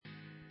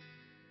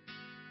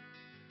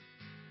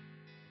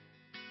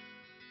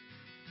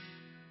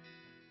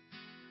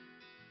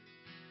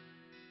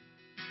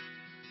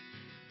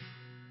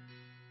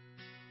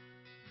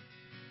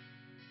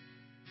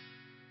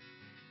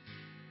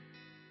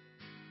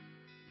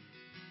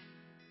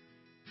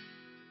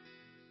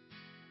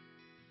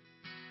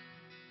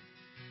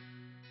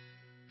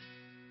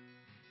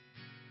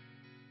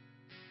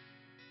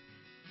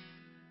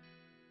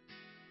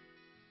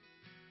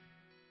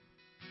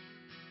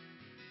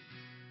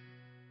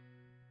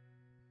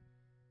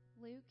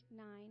Luke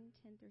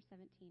 9:10 through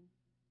 17.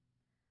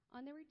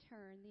 On their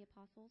return, the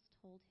apostles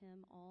told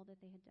him all that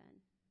they had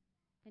done.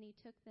 And he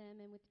took them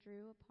and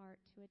withdrew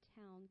apart to a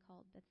town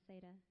called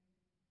Bethsaida.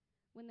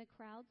 When the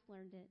crowds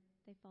learned it,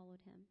 they followed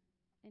him,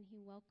 and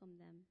he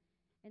welcomed them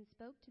and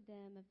spoke to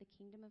them of the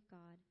kingdom of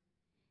God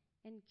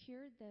and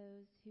cured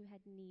those who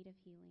had need of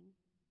healing.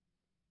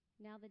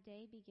 Now the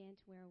day began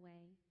to wear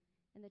away,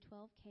 and the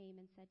 12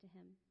 came and said to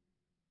him,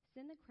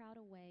 "Send the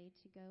crowd away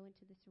to go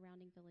into the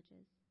surrounding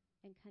villages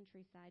and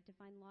countryside to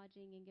find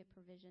lodging and get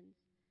provisions,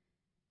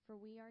 for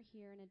we are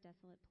here in a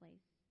desolate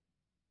place."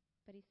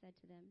 But he said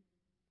to them,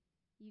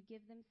 "You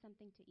give them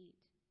something to eat."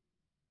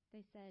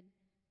 They said,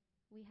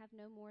 "We have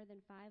no more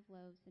than 5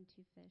 loaves and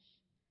 2 fish,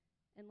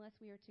 unless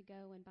we are to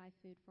go and buy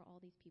food for all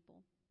these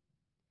people."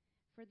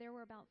 For there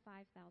were about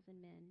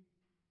 5,000 men.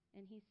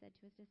 And he said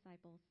to his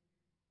disciples,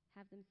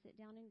 "Have them sit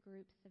down in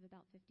groups of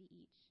about 50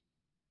 each."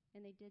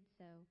 And they did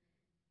so,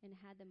 and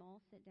had them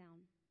all sit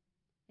down.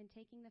 And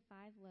taking the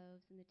 5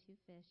 loaves and the 2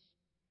 fish,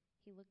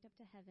 he looked up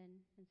to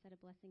heaven and said a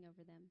blessing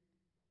over them.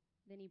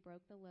 Then he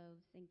broke the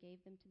loaves and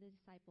gave them to the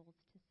disciples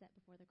to set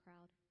before the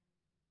crowd.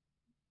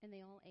 And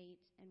they all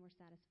ate and were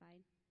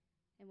satisfied.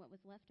 And what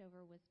was left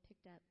over was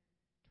picked up,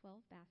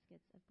 12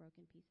 baskets of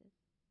broken pieces.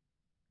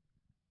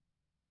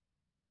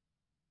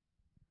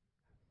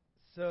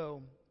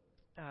 So,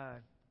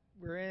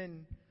 we're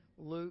in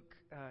Luke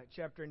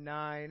chapter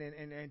 9,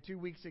 and 2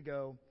 weeks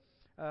ago,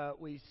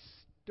 we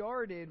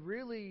started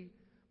really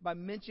by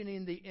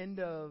mentioning the end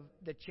of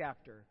the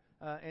chapter.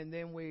 And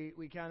then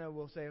we kind of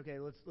will say, okay,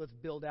 let's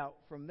build out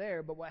from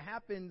there. But what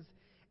happens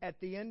at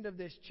the end of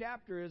this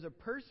chapter is a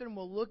person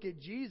will look at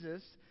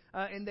Jesus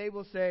and they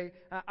will say,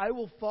 "I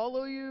will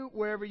follow you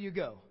wherever you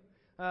go,"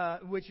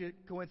 which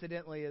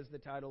coincidentally is the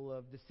title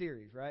of the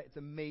series, right? It's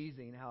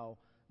amazing how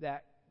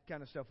that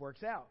kind of stuff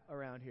works out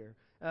around here.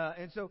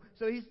 And so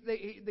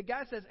the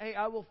guy says, "Hey,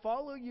 I will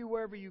follow you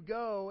wherever you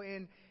go."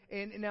 And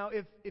now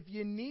if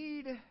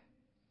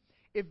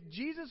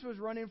Jesus was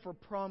running for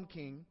prom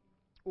king,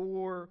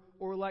 or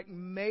like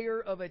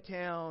mayor of a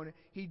town,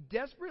 he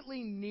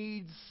desperately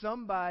needs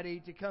somebody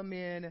to come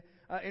in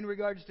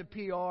regards to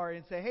PR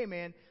and say, "Hey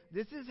man,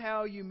 this is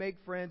how you make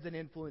friends and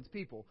influence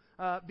people."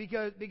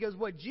 Because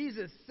what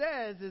Jesus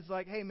says is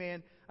like, "Hey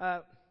man,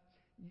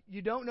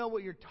 you don't know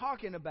what you're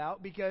talking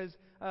about, because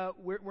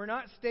we're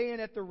not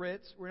staying at the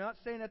Ritz, we're not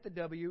staying at the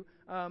W.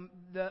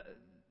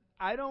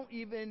 I don't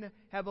even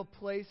have a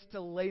place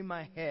to lay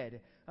my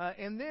head."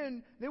 And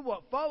then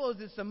what follows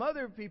is some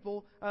other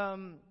people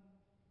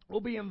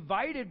will be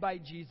invited by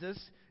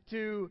Jesus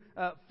to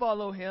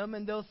follow him,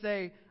 and they'll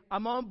say,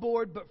 "I'm on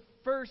board, but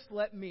first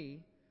let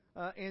me."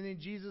 And then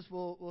Jesus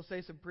will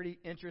say some pretty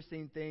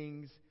interesting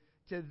things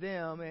to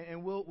them,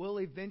 and we'll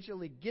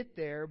eventually get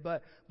there.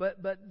 But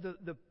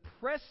the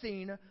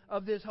pressing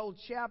of this whole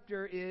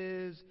chapter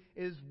is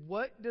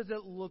what does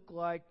it look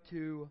like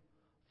to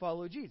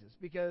follow Jesus?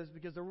 Because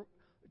the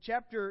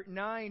chapter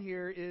 9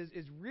 here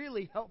is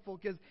really helpful,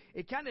 because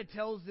it kind of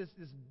tells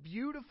this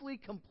beautifully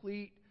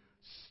complete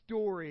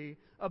story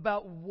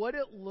about what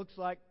it looks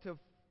like to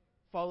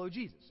follow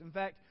Jesus. In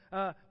fact,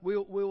 we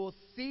will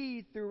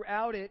see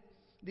throughout it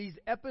these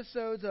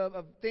episodes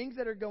of things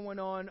that are going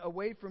on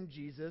away from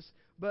Jesus,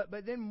 but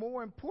then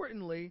more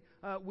importantly,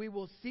 we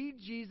will see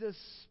Jesus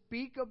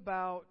speak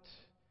about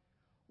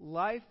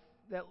life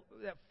that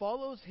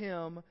follows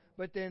him,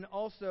 but then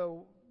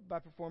also by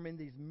performing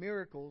these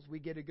miracles, we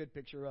get a good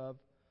picture of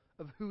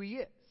who he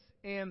is.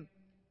 And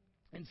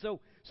so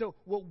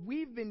what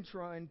we've been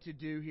trying to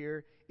do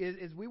here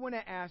is we want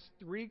to ask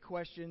 3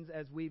 questions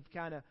as we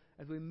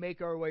make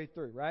our way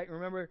through, right?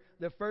 Remember,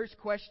 the first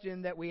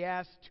question that we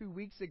asked 2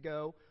 weeks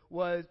ago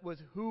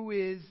was who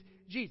is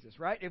Jesus,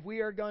 right? If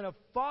we are going to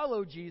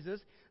follow Jesus,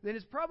 then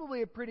it's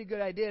probably a pretty good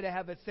idea to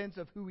have a sense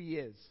of who he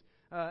is.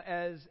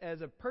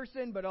 As a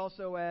person, but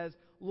also as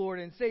Lord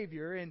and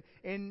Savior. And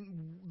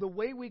the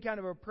way we kind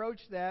of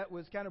approached that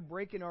was kind of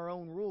breaking our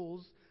own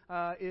rules,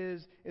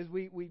 is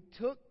we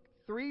took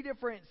 3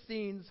 different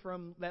scenes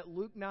from that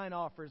Luke 9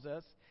 offers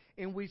us,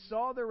 and we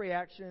saw the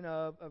reaction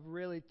of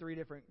really 3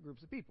 different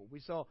groups of people. We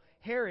saw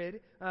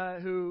Herod,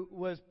 who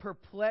was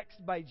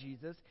perplexed by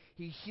Jesus.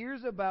 He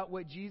hears about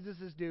what Jesus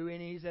is doing,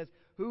 and he says,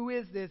 "Who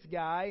is this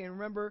guy?" And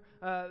remember,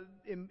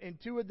 in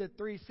 2 of the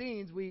 3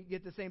 scenes, we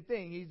get the same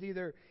thing. He's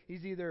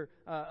either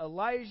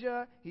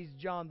Elijah, he's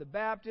John the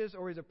Baptist,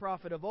 or he's a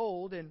prophet of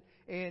old.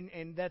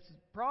 And that's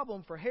a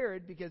problem for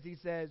Herod, because he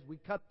says, "We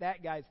cut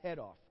that guy's head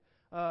off."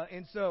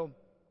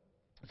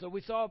 So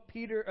we saw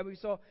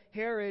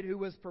Herod, who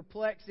was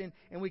perplexed,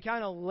 and we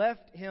kind of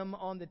left him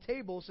on the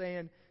table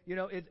saying,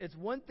 it's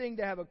one thing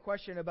to have a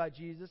question about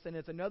Jesus, and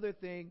it's another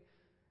thing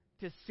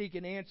to seek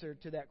an answer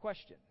to that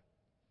question.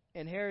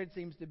 And Herod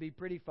seems to be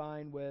pretty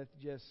fine with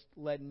just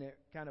letting it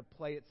kind of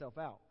play itself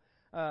out.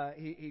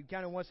 He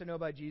kind of wants to know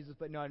about Jesus,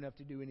 but not enough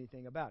to do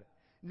anything about it.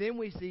 Then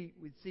we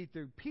see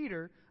through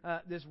Peter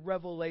this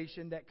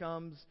revelation that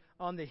comes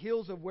on the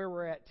heels of where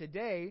we're at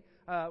today,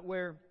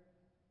 where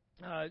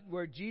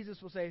Jesus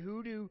will say,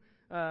 "Who do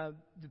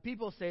the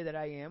people say that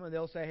I am, and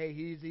they'll say, hey,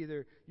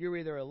 you're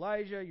either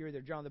Elijah, you're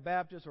either John the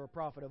Baptist, or a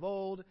prophet of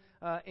old.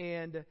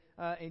 And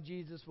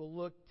Jesus will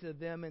look to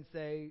them and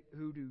say,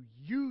 who do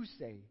you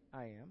say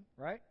I am?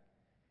 Right?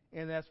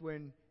 And that's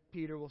when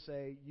Peter will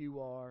say, you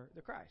are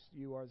the Christ.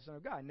 You are the Son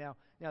of God. Now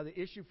the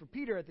issue for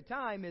Peter at the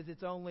time is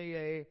it's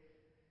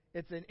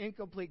an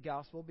incomplete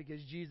gospel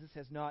because Jesus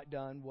has not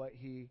done what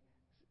he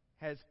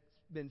has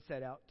been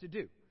set out to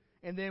do.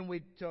 And then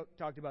we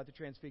talked about the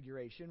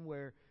transfiguration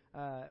where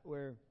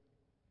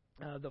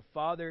the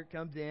Father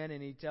comes in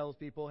and he tells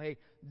people, hey,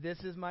 this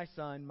is my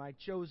Son, my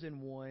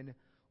chosen one.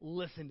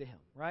 Listen to him,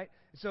 right?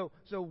 So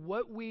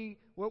what we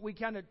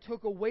kind of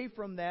took away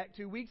from that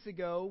 2 weeks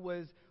ago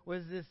was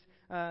this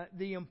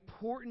the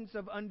importance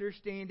of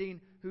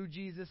understanding who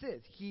Jesus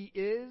is. He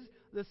is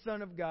the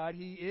Son of God.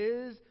 He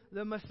is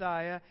the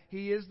Messiah.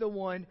 He is the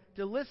one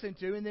to listen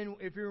to. And then,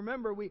 if you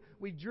remember,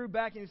 we drew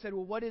back and said,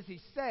 well, what does he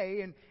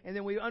say? And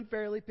then we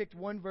unfairly picked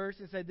one verse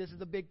and said, this is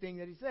the big thing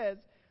that he says,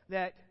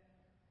 that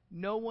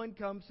no one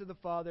comes to the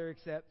Father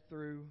except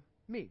through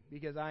me,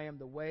 because I am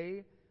the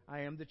way,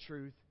 I am the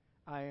truth,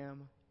 I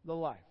am the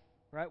life.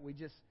 Right? We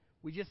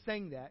just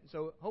sang that,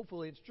 so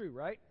hopefully it's true,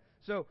 right?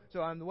 So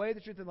I'm the way, the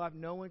truth, and life.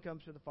 No one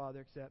comes to the Father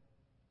except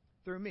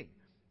through me.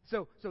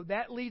 So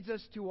that leads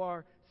us to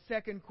our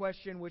second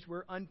question, which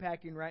we're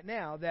unpacking right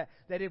now, that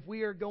if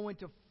we are going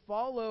to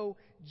follow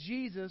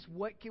Jesus,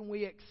 what can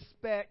we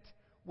expect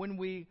when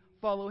we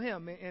follow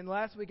him? And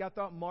last week I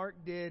thought Mark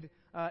did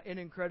an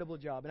incredible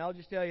job. And I'll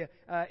just tell you,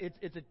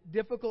 it's a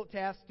difficult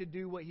task to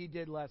do what he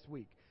did last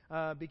week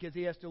because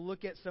he has to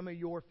look at some of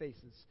your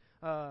faces.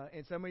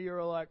 And some of you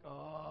are like,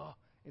 oh,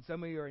 and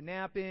some of you are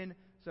napping.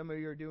 Some of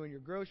you are doing your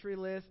grocery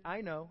list.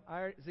 I know.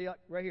 I see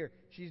right here.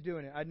 She's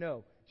doing it. I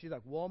know. She's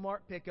like, Walmart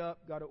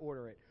pickup, got to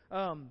order it.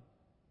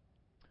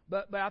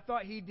 But I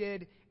thought he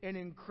did an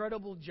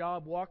incredible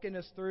job walking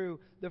us through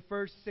the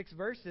first 6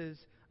 verses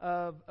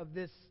of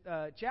this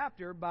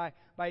chapter by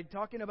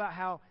talking about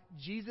how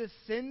Jesus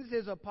sends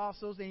his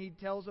apostles and he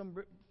tells them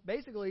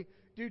basically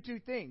do 2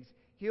 things.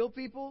 Heal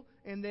people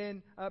and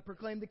then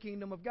proclaim the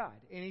kingdom of God.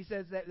 And he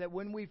says that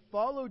when we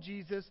follow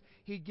Jesus,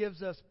 he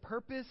gives us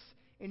purpose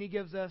and he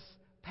gives us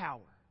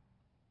power.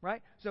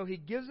 Right? So he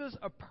gives us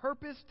a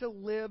purpose to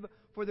live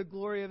for the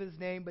glory of his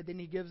name, but then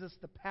he gives us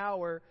the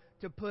power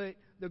to put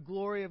the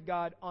glory of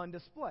God on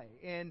display.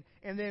 And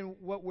then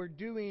what we're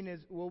doing is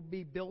we'll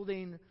be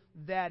building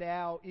that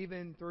out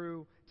even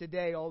through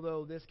today,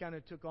 although this kind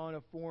of took on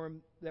a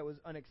form that was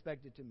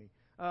unexpected to me.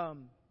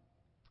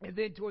 And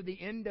then toward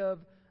the end of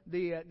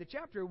the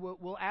chapter,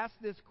 we'll ask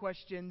this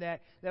question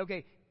that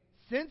okay,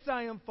 since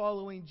I am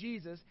following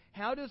Jesus,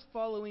 how does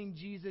following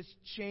Jesus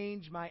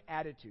change my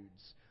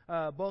attitudes?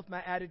 Both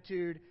my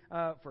attitude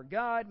for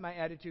God, my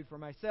attitude for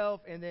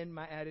myself, and then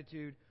my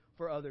attitude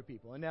for other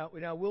people. And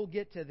now we'll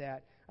get to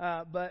that.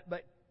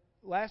 But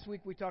last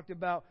week we talked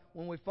about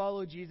when we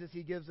follow Jesus,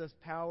 he gives us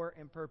power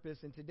and purpose.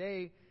 And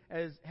today,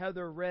 as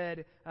Heather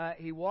read,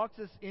 he walks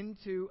us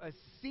into a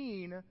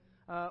scene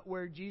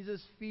where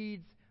Jesus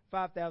feeds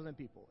 5,000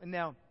 people. And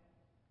now,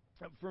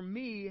 for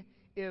me,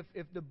 if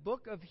the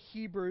book of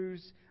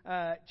Hebrews,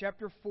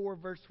 chapter 4,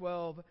 verse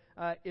 12,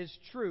 is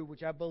true,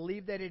 which I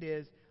believe that it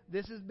is,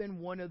 this has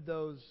been one of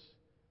those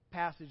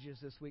passages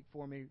this week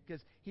for me,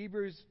 because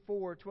Hebrews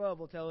 4:12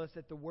 will tell us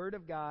that the Word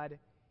of God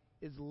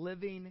is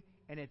living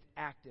and it's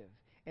active,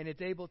 and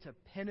it's able to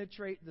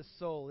penetrate the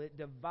soul. It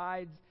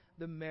divides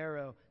the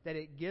marrow, that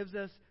it gives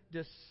us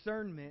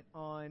discernment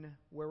on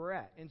where we're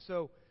at. And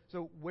so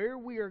where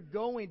we are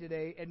going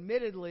today,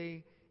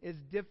 admittedly, is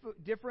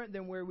different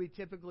than where we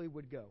typically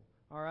would go.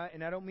 All right?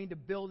 And I don't mean to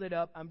build it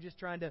up. I'm just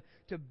trying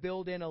to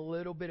build in a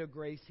little bit of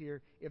grace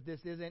here if this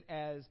isn't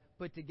as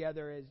put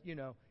together as,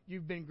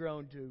 you've been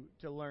grown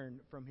to learn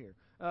from here.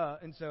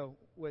 And so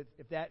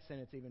if that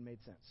sentence even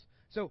made sense.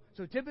 So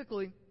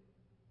typically,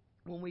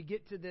 when we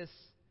get to this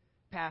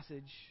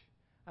passage,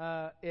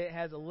 it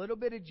has a little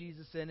bit of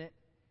Jesus in it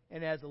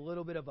and it has a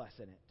little bit of us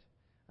in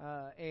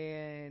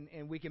it.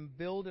 And we can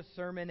build a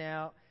sermon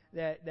out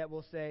that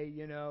will say,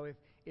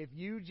 if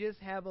you just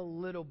have a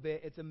little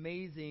bit, it's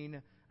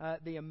amazing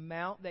the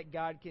amount that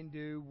God can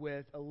do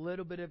with a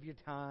little bit of your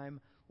time,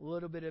 a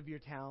little bit of your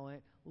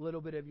talent, a little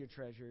bit of your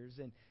treasures.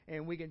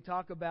 And we can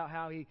talk about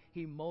how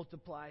he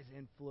multiplies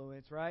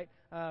influence, right?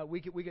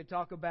 We could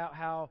talk about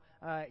how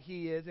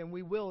he is, and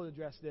we will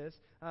address this,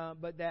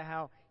 but that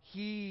how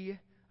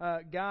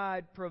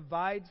God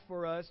provides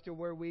for us to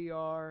where we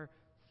are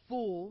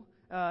full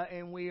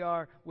and we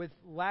are with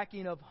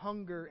lacking of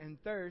hunger and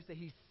thirst, that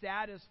he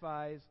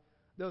satisfies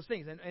those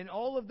things. And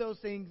all of those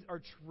things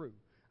are true.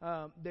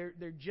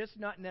 They're just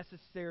not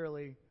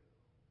necessarily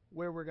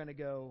where we're going to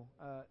go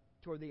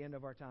toward the end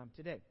of our time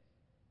today.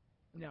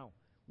 Now,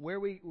 where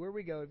we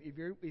go,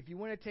 if you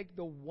want to take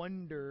the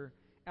wonder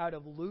out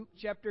of Luke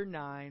chapter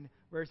 9,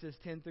 verses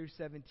 10 through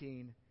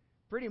 17,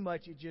 pretty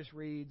much it just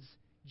reads,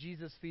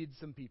 Jesus feeds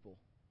some people,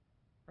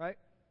 right?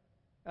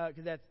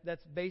 Because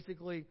that's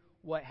basically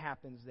what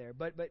happens there.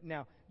 But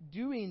now,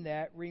 doing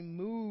that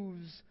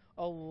removes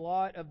a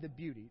lot of the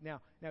beauty.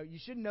 Now you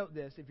should note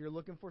this if you're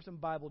looking for some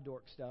Bible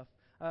dork stuff.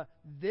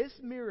 This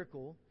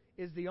miracle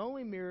is the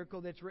only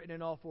miracle that's written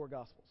in all four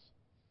Gospels.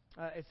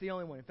 It's the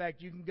only one. In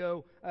fact, you can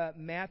go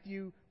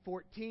Matthew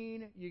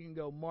 14, you can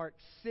go Mark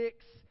 6,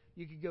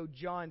 you could go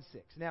John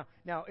 6.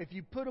 Now, if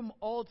you put them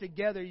all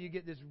together, you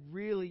get this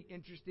really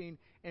interesting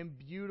and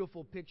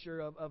beautiful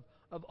picture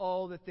of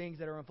all the things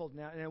that are unfolding.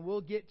 Now, and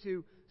we'll get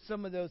to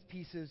some of those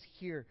pieces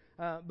here.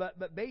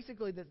 But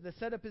basically, the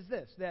setup is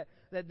this, that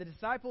the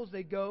disciples,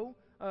 they go,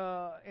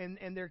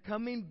 and they're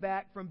coming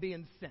back from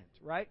being sent,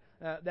 right?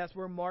 That's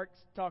where Mark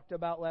talked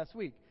about last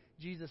week.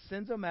 Jesus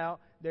sends them out,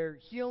 they're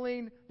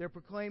healing, they're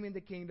proclaiming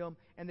the kingdom,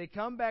 and they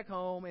come back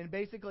home, and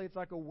basically it's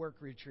like a work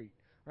retreat,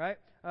 right?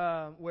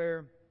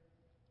 Where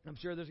I'm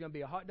sure there's going to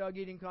be a hot dog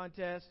eating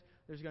contest,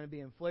 there's going to be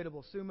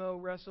inflatable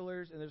sumo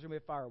wrestlers, and there's going to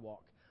be a fire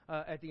walk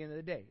at the end of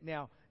the day.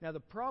 Now the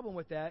problem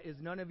with that is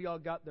none of y'all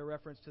got the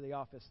reference to The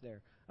Office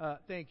there.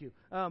 Thank you.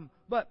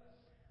 But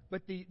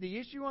the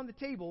issue on the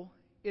table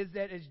is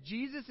that as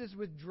Jesus is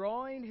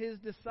withdrawing his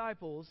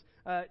disciples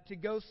to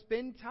go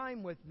spend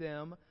time with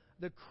them,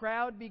 the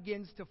crowd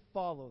begins to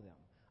follow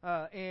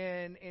them.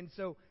 And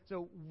so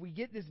we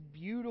get this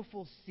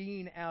beautiful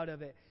scene out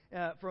of it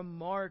from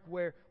Mark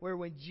where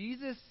when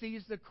Jesus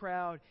sees the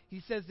crowd, he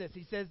says this.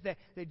 He says that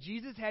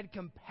Jesus had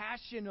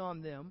compassion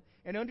on them.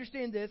 And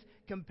understand this,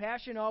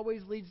 compassion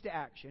always leads to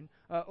action,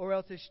 or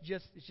else it's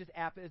just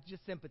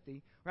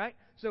sympathy, right?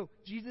 So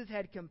Jesus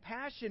had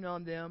compassion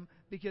on them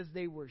because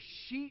they were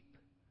sheep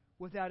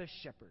without a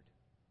shepherd.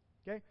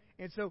 Okay?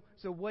 And so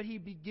what he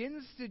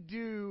begins to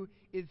do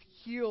is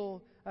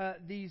heal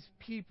these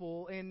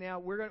people. And now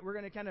we're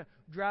going to kind of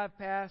drive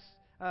past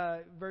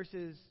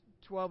verses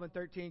 12 and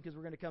 13 because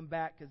we're going to come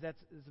back because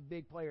that's a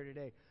big player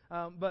today.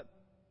 But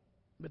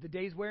the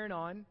day's wearing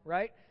on,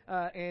 right?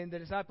 And the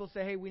disciples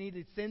say, hey, we need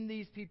to send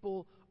these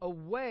people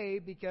away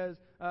because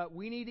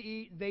we need to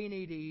eat, they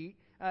need to eat.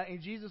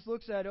 And Jesus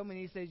looks at them and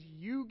he says,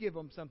 you give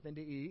them something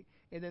to eat.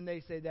 And then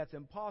they say, that's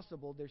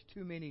impossible. There's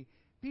too many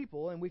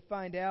people. And we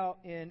find out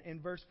in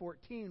verse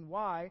 14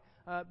 why.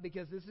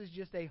 Because this is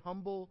just a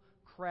humble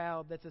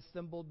crowd that's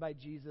assembled by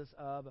Jesus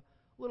of a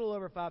little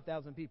over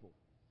 5,000 people.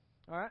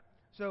 All right?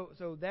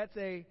 So that's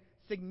a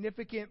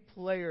significant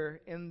player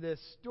in this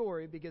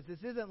story because this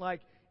isn't like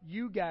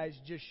you guys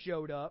just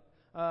showed up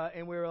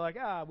and we were like,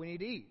 we need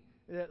to eat.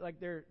 Like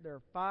there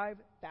are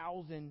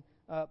 5,000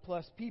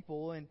 plus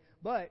people,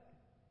 but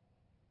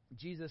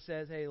Jesus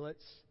says, hey,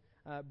 let's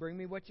bring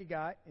me what you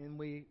got. And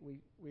we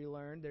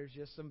learned there's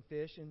just some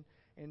fish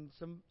and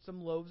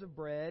some loaves of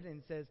bread,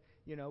 and says,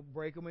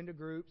 break them into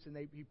groups, and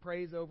he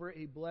prays over it,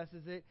 he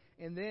blesses it,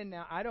 and then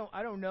now I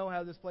don't know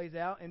how this plays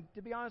out, and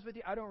to be honest with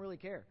you, I don't really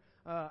care.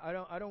 I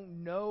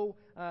don't know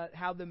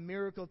how the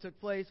miracle took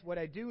place. What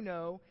I do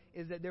know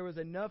is that there was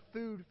enough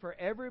food for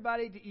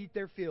everybody to eat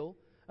their fill,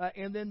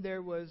 and then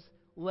there was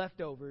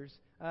leftovers,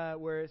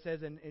 where it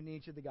says in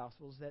each of the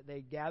Gospels that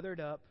they gathered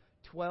up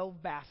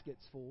 12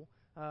 baskets full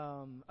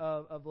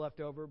of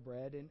leftover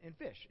bread and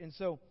fish. And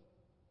so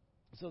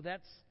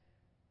that's,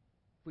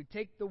 if we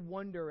take the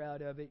wonder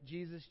out of it,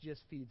 Jesus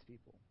just feeds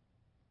people.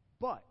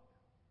 But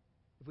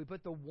if we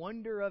put the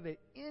wonder of it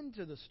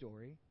into the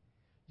story,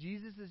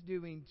 Jesus is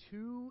doing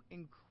two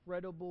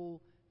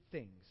incredible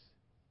things.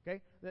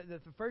 Okay? The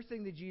first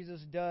thing that Jesus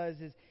does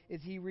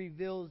is he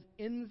reveals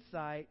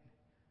insight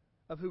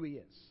of who he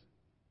is.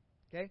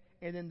 Okay?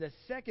 And then the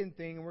second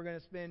thing, and we're going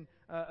to spend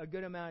a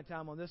good amount of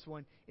time on this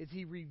one, is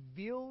he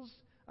reveals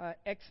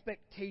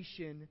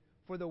expectation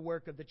for the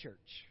work of the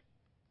church.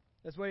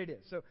 That's what it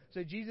is.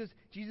 So Jesus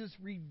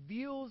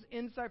reveals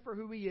insight for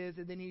who he is,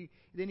 and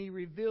then he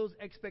reveals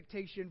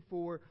expectation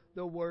for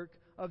the work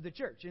of the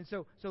church. And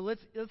so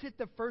let's hit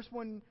the first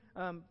one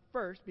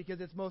first because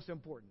it's most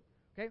important.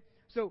 Okay?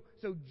 So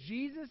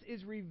Jesus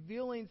is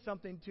revealing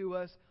something to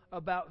us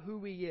about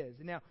who he is.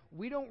 Now,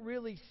 we don't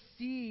really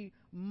see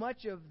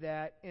much of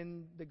that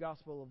in the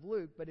Gospel of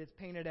Luke, but it's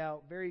painted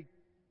out very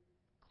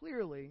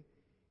clearly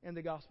in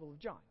the Gospel of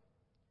John.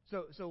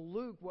 So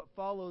Luke, what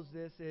follows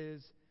this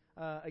is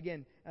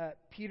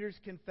Peter's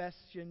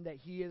confession that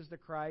he is the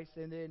Christ,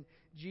 and then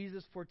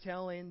Jesus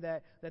foretelling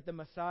that the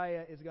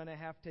Messiah is going to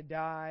have to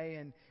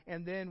die,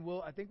 and then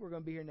I think we're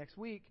going to be here next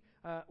week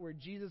where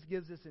Jesus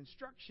gives this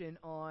instruction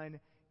on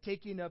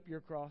taking up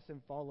your cross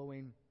and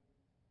following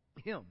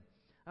him.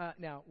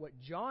 Now, what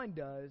John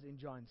does in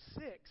John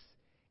 6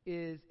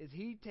 is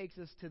he takes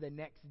us to the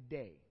next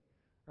day,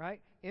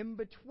 right? In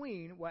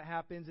between, what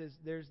happens is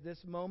there's this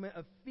moment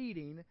of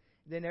feeding.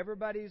 Then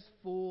everybody's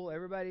full,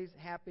 everybody's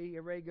happy,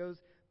 everybody goes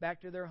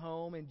back to their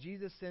home, and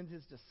Jesus sends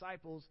his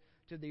disciples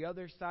to the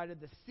other side of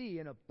the sea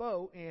in a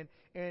boat, and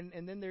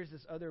then there's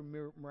this other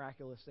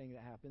miraculous thing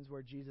that happens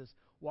where Jesus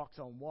walks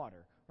on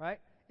water, right?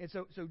 And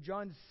so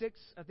John 6,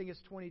 I think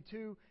it's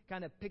 22,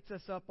 kind of picks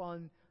us up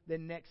on the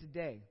next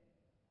day.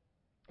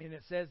 And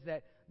it says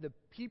that the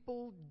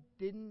people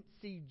didn't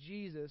see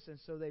Jesus, and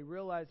so they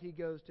realize he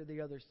goes to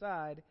the other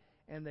side,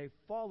 and they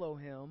follow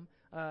him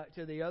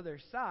to the other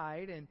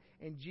side.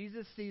 And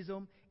Jesus sees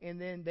them, and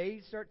then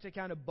they start to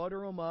kind of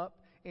butter them up.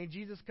 And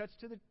Jesus cuts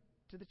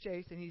to the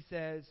chase, and he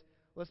says,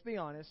 let's be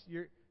honest,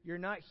 you're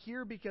not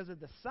here because of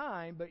the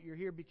sign, but you're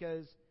here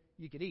because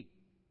you could eat,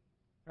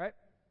 right?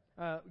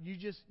 You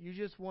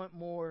just want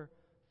more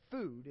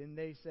food. And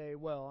they say,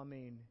 well, I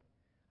mean,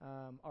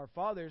 our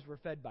fathers were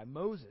fed by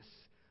Moses.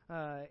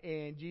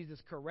 And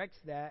Jesus corrects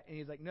that, and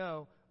he's like,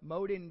 no,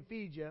 Mo didn't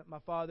feed you. My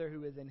Father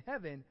who is in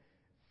heaven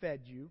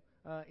fed you.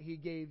 He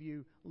gave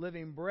you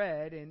living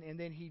bread, and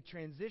then he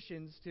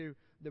transitions to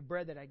the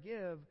bread that I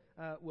give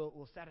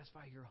will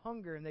satisfy your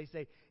hunger. And they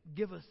say,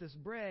 give us this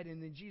bread.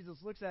 And then Jesus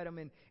looks at them,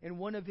 and in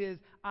one of his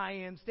I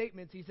am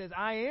statements, he says,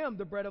 I am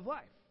the bread of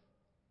life.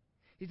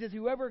 He says,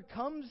 whoever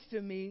comes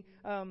to me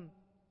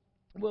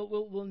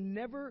will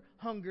never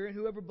hunger, and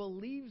whoever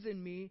believes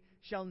in me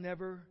shall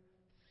never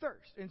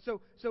thirst. And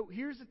so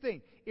here's the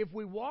thing. If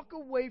we walk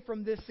away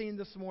from this scene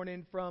this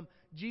morning, from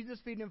Jesus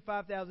feeding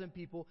 5,000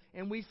 people,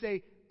 and we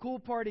say, cool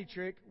party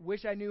trick,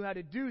 wish I knew how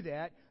to do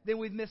that, then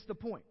we've missed the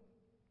point.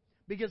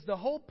 Because the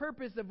whole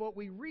purpose of what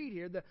we read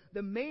here,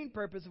 the main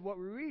purpose of what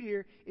we read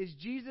here, is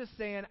Jesus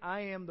saying, I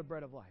am the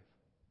bread of life.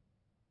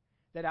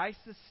 That I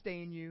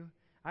sustain you,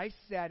 I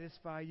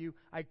satisfy you,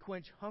 I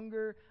quench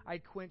hunger, I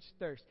quench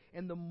thirst.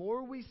 And the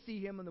more we see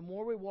him and the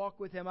more we walk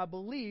with him, I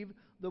believe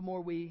the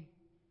more we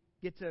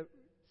get to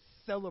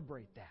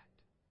celebrate that.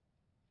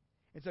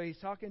 And so he's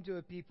talking to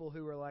a people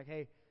who are like,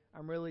 hey,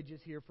 I'm really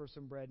just here for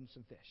some bread and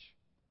some fish.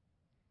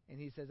 And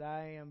he says,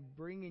 I am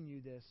bringing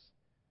you this.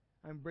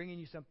 I'm bringing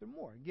you something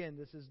more. Again,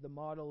 this is the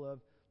model of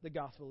the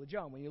Gospel of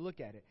John. When you look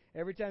at it,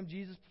 every time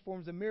Jesus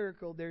performs a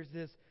miracle, there's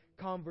this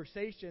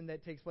conversation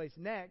that takes place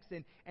next,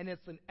 and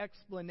it's an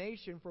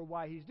explanation for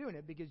why he's doing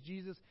it, because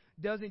Jesus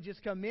doesn't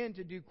just come in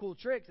to do cool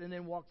tricks and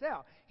then walks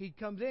out. He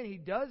comes in, he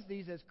does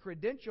these as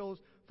credentials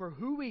for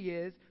who he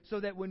is, so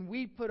that when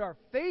we put our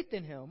faith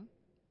in him,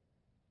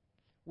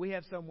 we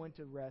have someone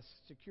to rest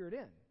secured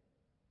in.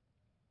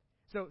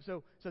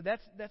 So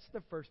that's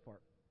the first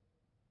part.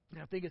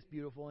 And I think it's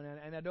beautiful,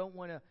 and I don't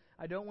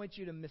want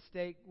you to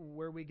mistake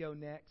where we go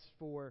next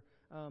for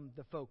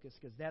the focus,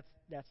 because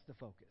that's the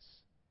focus.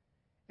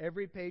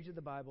 Every page of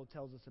the Bible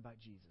tells us about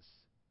Jesus,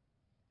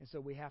 and so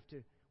we have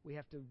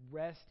to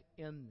rest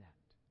in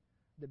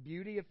that. The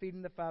beauty of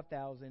feeding the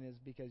 5,000 is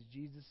because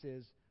Jesus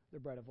is the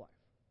bread of life.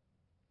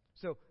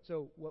 So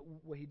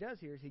what he does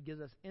here is he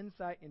gives us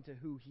insight into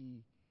who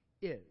he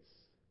is.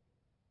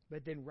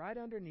 But then right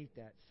underneath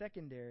that,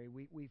 secondary,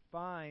 we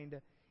find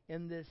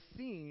in this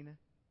scene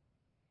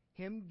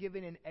him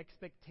giving an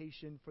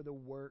expectation for the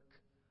work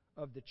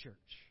of the church.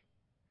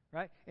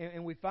 Right?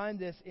 And we find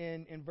this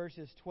in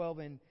verses 12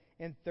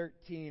 and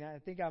 13. I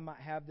think I might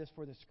have this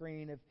for the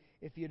screen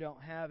if you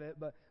don't have it.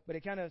 But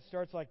it kind of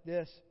starts like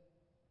this.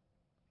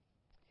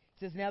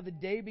 It says, now the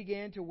day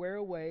began to wear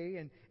away,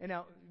 and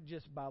now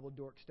just Bible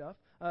dork stuff.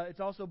 It's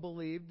also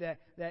believed that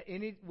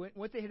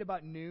once they hit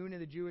about noon in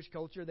the Jewish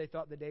culture, they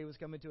thought the day was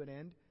coming to an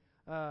end.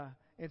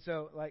 And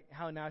so, like,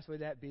 how nice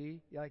would that be?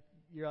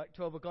 You're like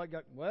 12 o'clock, you're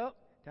like, well,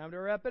 time to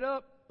wrap it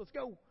up. Let's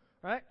go.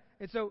 Right?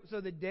 And so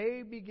the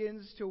day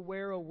begins to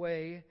wear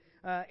away,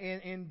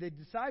 and the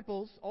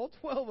disciples, all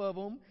 12 of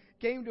them,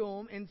 came to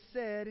him and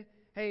said,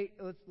 hey,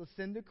 let's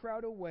send the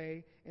crowd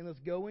away, and let's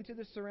go into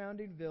the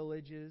surrounding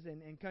villages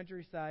and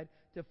countryside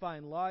to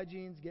find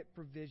lodgings, get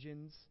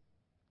provisions.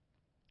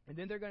 And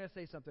then they're going to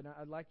say something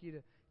I'd like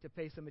you to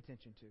pay some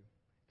attention to,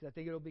 because I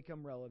think it'll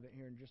become relevant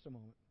here in just a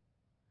moment.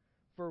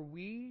 For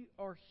we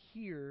are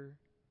here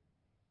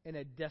in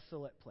a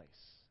desolate place.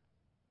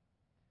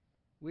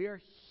 We are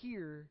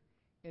here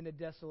in a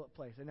desolate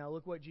place. And now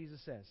look what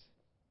Jesus says.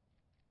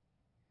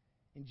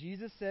 And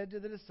Jesus said to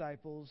the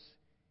disciples,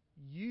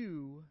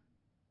 you,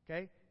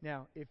 okay,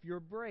 now if you're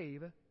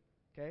brave,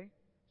 okay,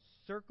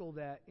 circle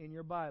that in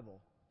your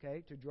Bible,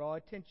 okay, to draw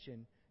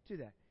attention to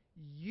that.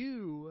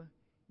 You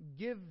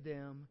give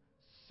them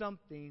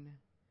something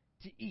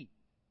to eat.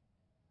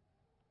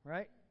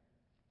 Right?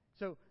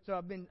 So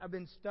I've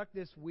been stuck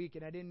this week,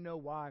 and I didn't know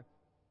why,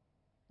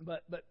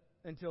 but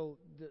until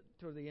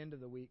toward the end of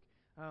the week.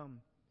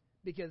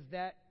 Because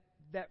that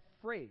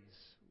phrase,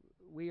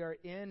 we are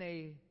in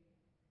a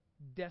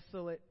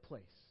desolate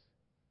place.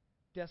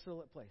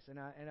 Desolate place. And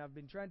I've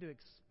been trying to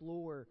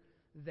explore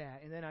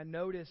that. And then I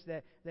noticed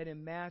that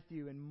in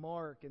Matthew and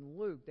Mark and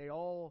Luke, they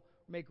all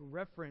make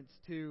reference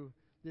to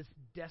this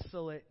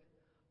desolate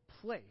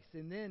place.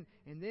 And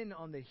then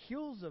on the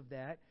heels of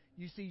that,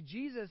 you see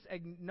Jesus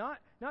not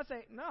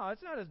saying, no,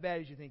 it's not as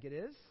bad as you think it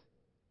is.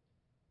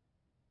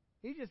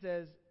 He just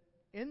says,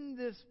 in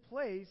this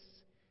place,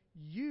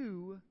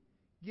 you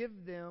give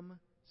them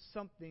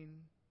something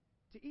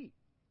to eat.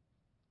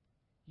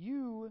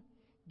 You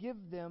give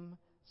them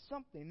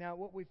something. Now,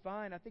 what we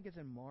find, I think it's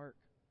in Mark,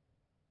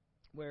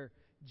 where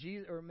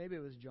Jesus, or maybe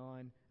it was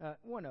John,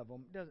 one of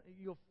them.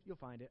 You'll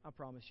find it. I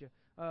promise you.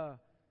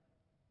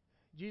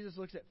 Jesus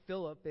looks at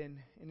Philip and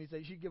he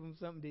says, "You give him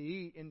something to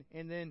eat."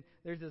 And then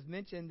there's this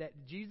mention that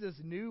Jesus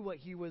knew what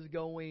he was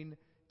going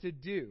to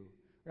do.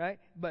 right?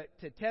 But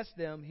to test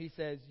them, he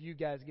says, you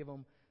guys give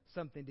them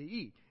something to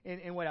eat.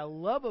 And what I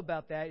love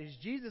about that is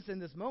Jesus in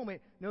this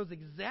moment knows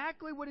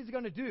exactly what he's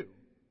going to do.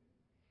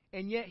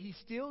 And yet he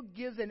still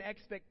gives an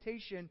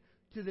expectation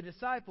to the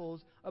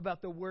disciples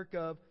about the work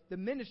of the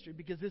ministry,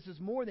 because this is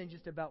more than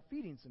just about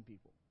feeding some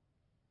people.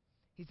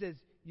 He says,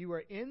 you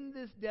are in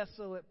this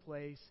desolate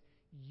place.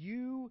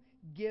 You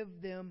give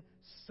them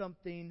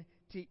something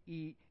to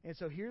eat. And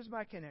so here's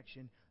my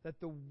connection, that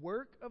the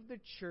work of the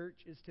church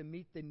is to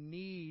meet the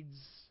needs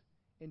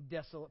in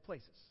desolate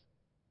places.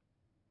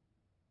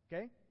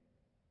 Okay?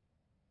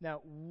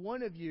 Now,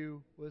 one of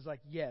you was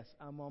like, yes,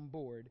 I'm on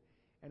board.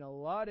 And a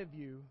lot of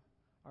you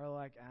are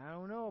like, I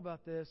don't know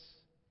about this.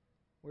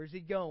 Where's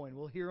he going?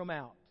 We'll hear him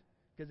out,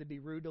 because it'd be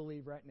rude to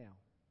leave right now.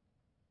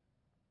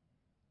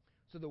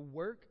 So the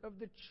work of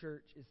the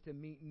church is to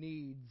meet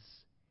needs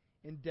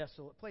in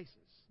desolate places.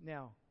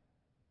 Now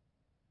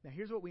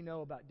here's what we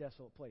know about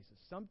desolate places.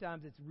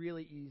 Sometimes it's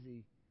really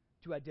easy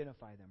to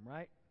identify them,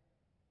 right?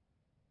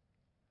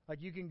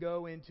 Like you can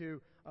go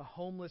into a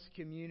homeless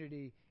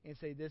community and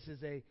say this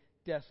is a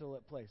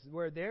desolate place.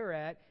 Where they're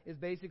at is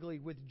basically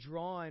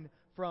withdrawn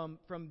from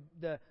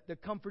the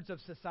comforts of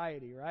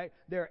society, right?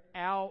 They're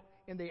out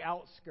in the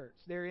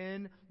outskirts. They're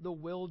in the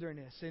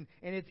wilderness. And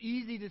it's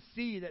easy to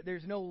see that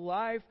there's no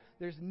life.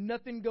 There's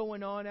nothing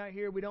going on out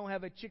here. We don't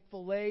have a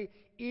Chick-fil-A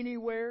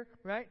anywhere,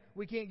 right?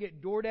 We can't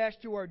get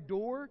DoorDash to our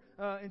door.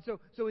 And so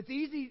it's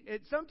easy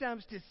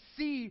sometimes to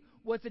see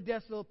what's a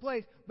desolate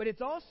place. But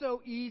it's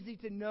also easy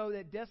to know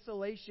that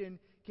desolation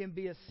can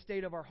be a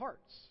state of our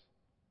hearts.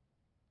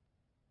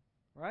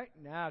 Right?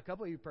 Now, a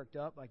couple of you perked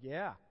up like,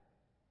 yeah,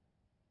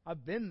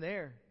 I've been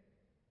there.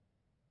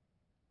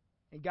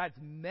 And God's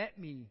met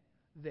me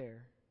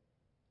there.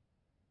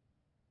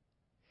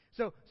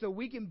 So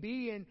we can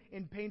be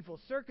in painful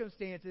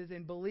circumstances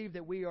and believe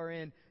that we are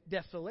in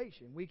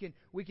desolation. We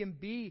can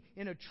be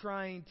in a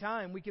trying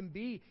time. We can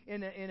be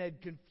in a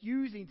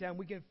confusing time.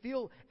 We can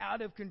feel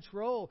out of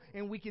control.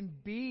 And we can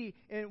be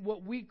in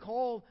what we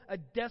call a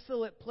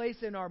desolate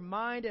place in our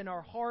mind and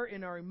our heart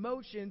and our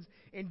emotions.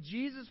 And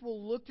Jesus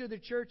will look to the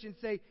church and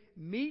say,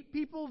 meet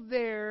people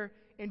there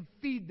and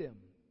feed them.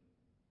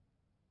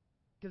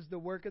 Because the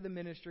work of the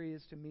ministry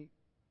is to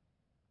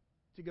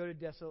go to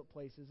desolate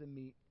places and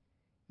meet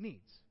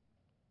needs.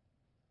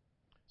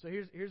 So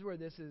here's where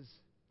this has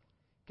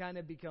kind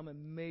of become a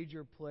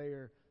major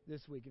player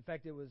this week. In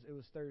fact, it was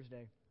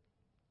Thursday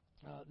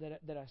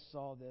that I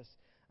saw this.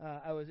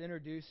 I was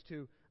introduced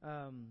to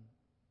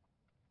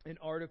an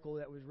article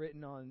that was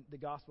written on the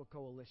Gospel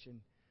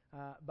Coalition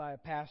by a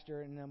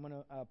pastor, and I'm going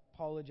to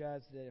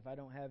apologize that if I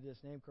don't have this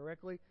name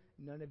correctly.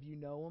 None of you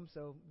know him,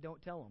 so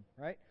don't tell him,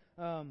 right?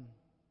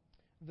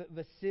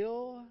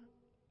 Azle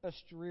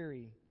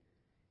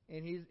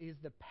and he's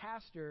the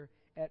pastor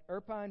at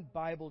Irpin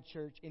Bible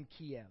Church in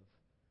Kiev.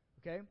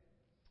 Okay?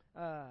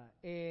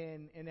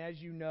 And as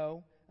you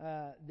know,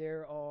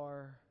 there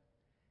are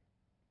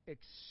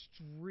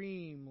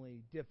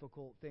extremely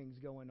difficult things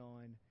going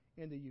on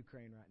in the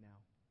Ukraine right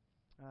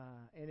now.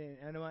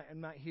 And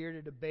I'm not here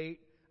to debate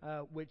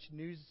which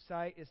news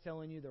site is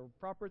telling you the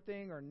proper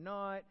thing or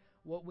not.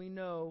 What we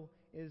know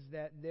is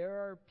that there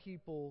are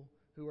people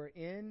who are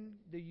in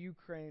the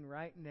Ukraine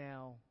right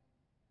now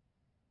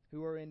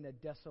who are in a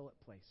desolate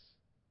place.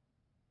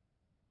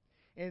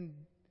 And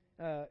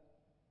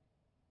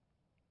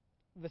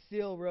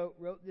Vasile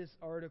wrote this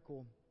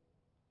article,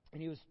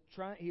 and he was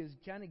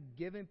kind of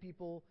giving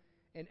people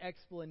an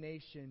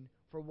explanation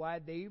for why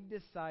they've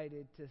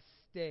decided to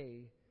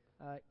stay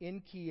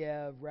in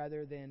Kiev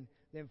rather than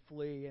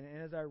flee. And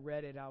as I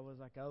read it, I was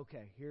like,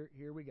 okay,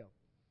 here we go.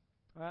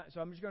 All right,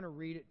 so I'm just going to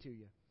read it to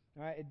you.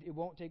 All right, it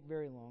won't take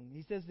very long.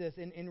 He says this,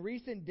 in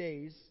recent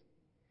days,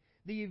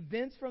 the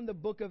events from the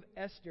book of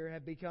Esther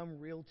have become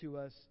real to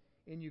us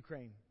in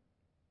Ukraine.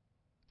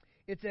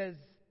 It's as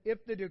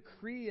if the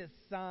decree is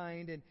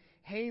signed and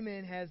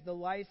Haman has the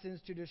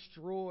license to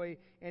destroy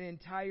an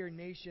entire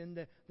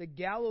nation. The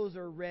gallows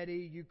are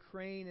ready.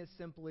 Ukraine is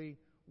simply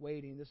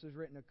waiting. This was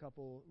written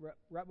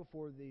right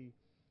before the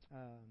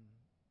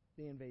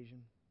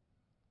invasion.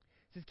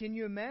 It says, can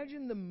you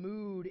imagine the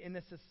mood in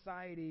a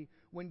society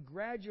when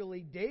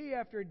gradually, day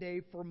after day,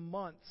 for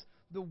months,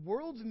 the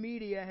world's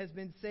media has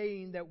been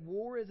saying that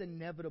war is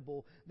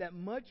inevitable, that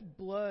much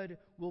blood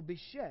will be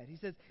shed? He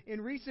says,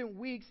 in recent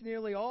weeks,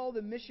 nearly all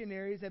the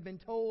missionaries have been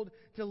told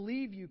to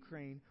leave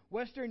Ukraine.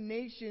 Western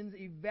nations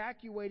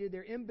evacuated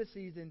their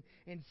embassies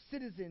and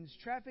citizens.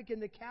 Traffic in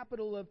the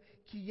capital of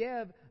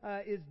Kiev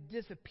is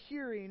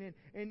disappearing.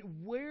 And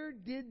where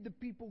did the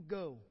people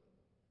go?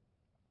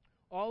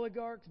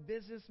 Oligarchs,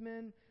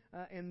 businessmen,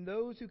 and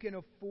those who can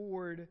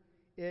afford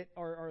it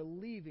are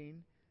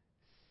leaving,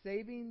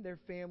 saving their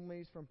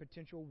families from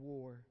potential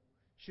war.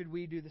 Should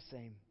we do the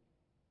same?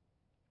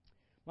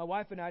 My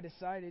wife and I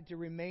decided to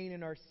remain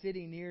in our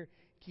city near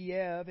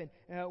Kiev,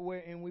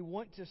 and we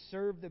want to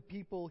serve the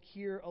people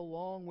here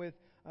along with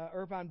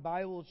Irpin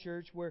Bible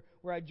Church, where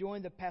I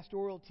joined the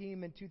pastoral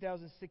team in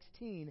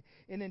 2016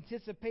 in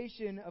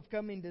anticipation of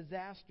coming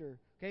disaster.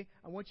 Okay,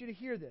 I want you to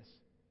hear this.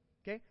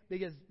 Okay?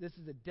 Because this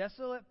is a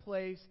desolate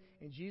place,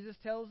 and Jesus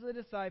tells the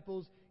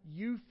disciples,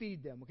 you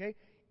feed them. Okay?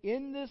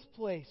 In this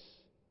place,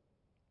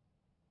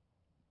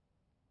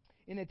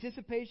 in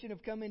anticipation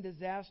of coming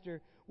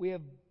disaster, we've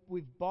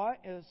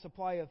bought a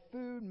supply of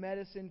food,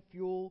 medicine,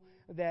 fuel,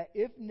 that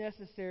if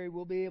necessary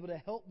will be able to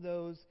help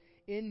those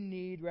in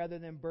need rather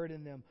than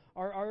burden them.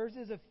 Ours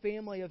is a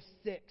family of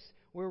 6.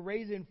 We're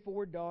raising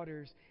 4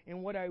 daughters.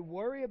 And what I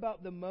worry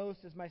about the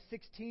most is my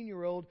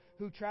 16-year-old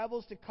who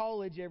travels to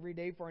college every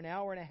day for an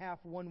hour and a half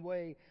one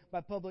way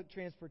by public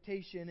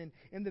transportation.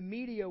 And the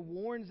media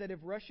warns that if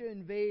Russia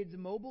invades,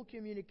 mobile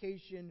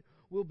communication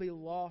will be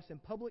lost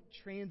and public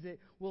transit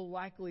will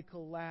likely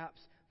collapse.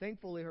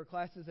 Thankfully, her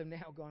classes have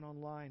now gone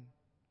online.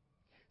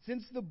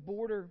 Since the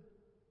border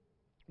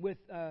with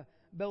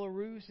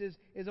Belarus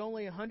is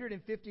only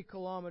 150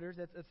 kilometers,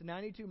 that's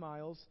 92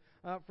 miles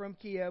from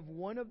Kiev,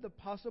 one of the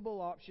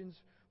possible options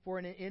for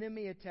an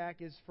enemy attack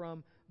is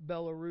from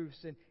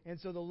Belarus. And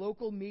so the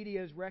local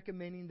media is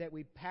recommending that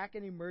we pack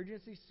an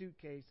emergency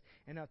suitcase.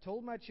 And I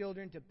told my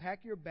children to pack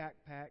your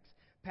backpacks,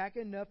 pack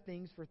enough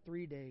things for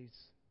 3 days.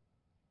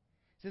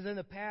 It says in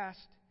the past,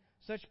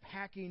 such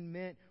packing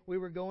meant we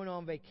were going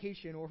on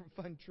vacation or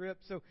a fun trip.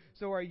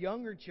 So our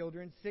younger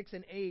children, 6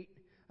 and 8,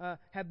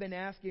 have been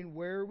asking,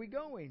 where are we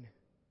going?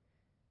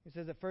 It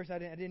says at first I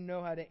didn't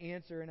know how to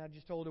answer, and I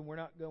just told them we're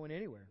not going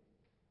anywhere.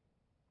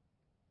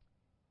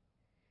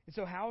 And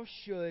so how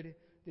should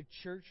the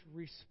church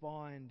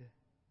respond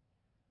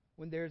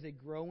when there's a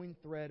growing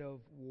threat of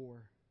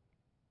war?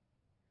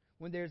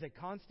 When there's a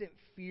constant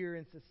fear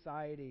in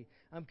society?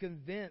 I'm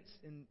convinced,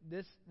 and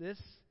this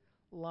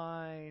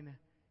line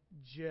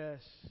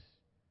just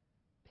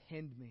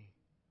pinned me.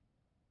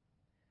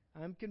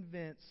 I'm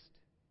convinced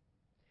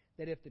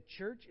that if the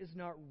church is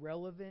not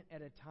relevant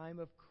at a time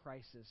of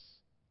crisis,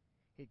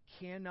 it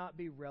cannot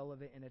be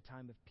relevant in a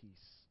time of peace.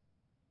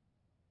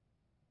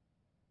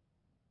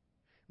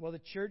 While the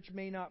church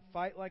may not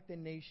fight like the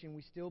nation,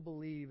 we still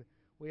believe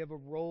we have a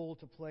role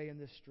to play in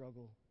this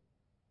struggle.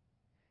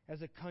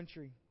 As a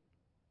country,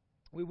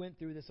 we went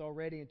through this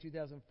already in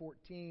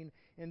 2014.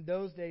 In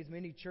those days,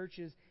 many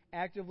churches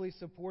actively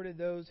supported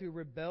those who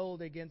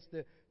rebelled against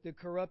the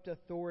corrupt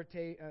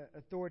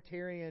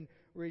authoritarian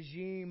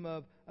regime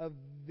of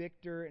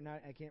Victor, and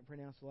I can't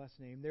pronounce the last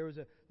name. There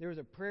was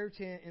a prayer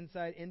tent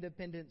inside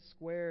Independence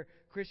Square.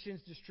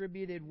 Christians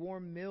distributed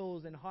warm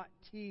meals and hot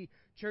tea.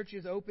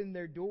 Churches opened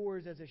their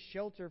doors as a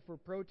shelter for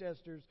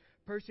protesters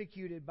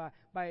persecuted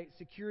by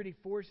security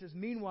forces.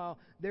 Meanwhile,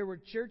 there were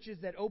churches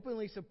that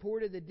openly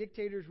supported the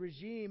dictator's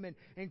regime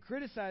and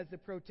criticized the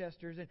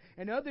protesters.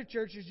 And other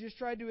churches just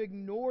tried to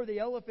ignore the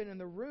elephant in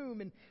the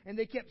room, and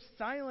they kept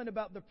silent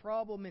about the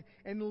problem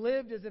and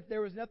lived as if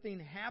there was nothing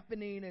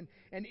happening.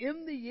 And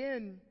in the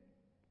end,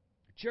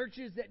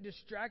 churches that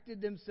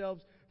distracted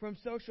themselves from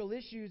social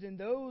issues and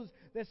those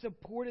that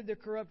supported the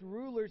corrupt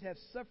rulers have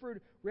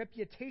suffered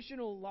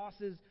reputational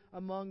losses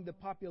among the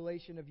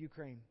population of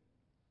Ukraine.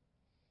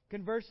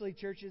 Conversely,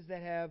 churches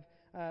that have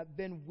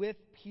been with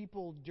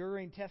people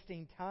during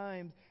testing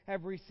times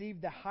have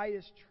received the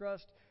highest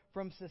trust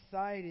from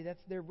society.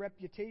 That's their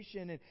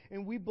reputation.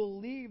 And we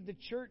believe the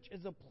church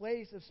is a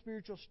place of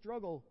spiritual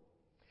struggle.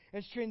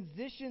 As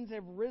transitions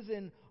have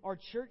risen, our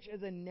church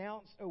has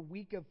announced a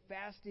week of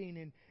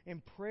fasting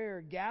and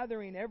prayer,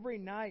 gathering every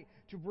night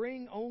to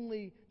bring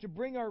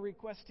our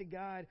requests to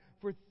God.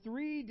 For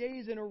 3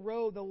 days in a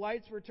row, the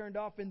lights were turned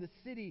off in the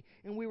city,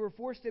 and we were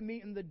forced to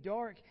meet in the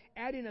dark,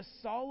 adding a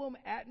solemn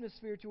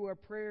atmosphere to our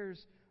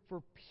prayers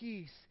for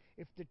peace.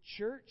 If the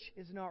church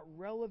is not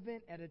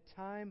relevant at a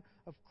time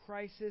of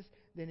crisis,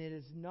 then it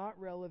is not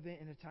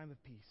relevant in a time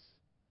of peace.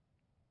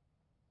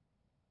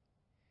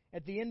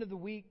 At the end of the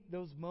week,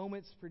 those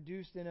moments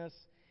produced in us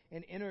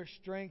an inner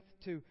strength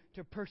to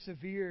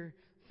persevere.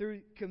 Through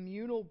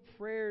communal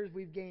prayers,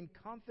 we've gained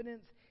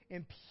confidence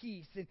and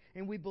peace.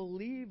 And we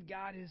believe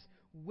God is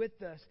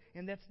with us.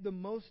 And that's the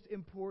most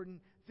important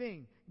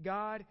thing.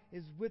 God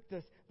is with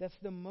us. That's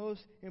the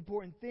most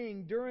important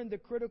thing. During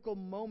this critical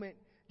moment,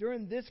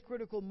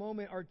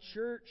 our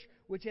church,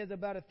 which has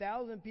about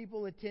 1,000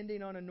 people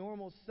attending on a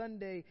normal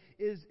Sunday,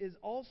 is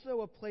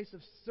also a place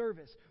of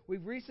service.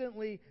 We've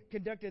recently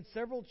conducted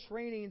several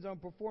trainings on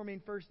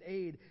performing first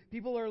aid.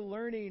 People are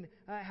learning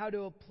how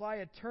to apply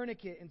a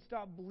tourniquet and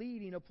stop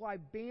bleeding, apply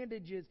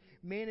bandages,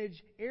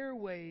 manage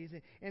airways.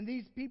 And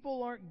these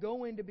people aren't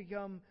going to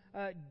become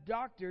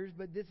doctors,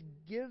 but this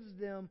gives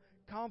them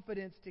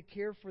confidence to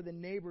care for the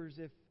neighbors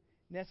if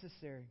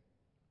necessary.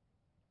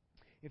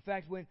 In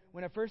fact, when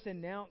I first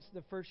announced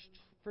the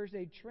first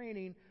aid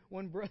training,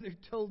 one brother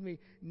told me,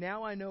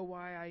 now I know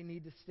why I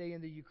need to stay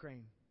in the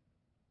Ukraine.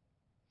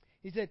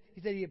 He said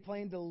he had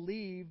planned to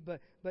leave,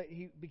 but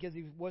because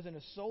he wasn't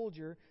a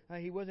soldier,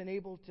 he wasn't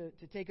able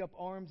to take up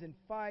arms and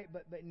fight.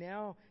 But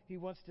now he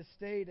wants to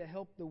stay to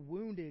help the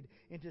wounded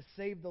and to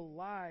save the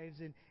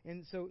lives.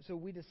 And so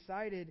we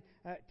decided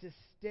to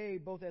stay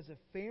both as a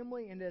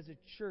family and as a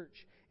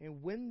church.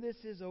 And when this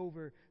is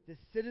over, the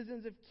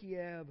citizens of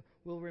Kiev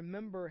will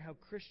remember how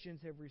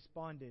Christians have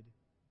responded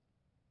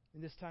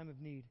in this time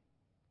of need.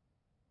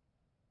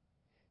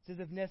 It says,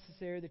 if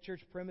necessary, the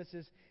church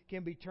premises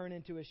can be turned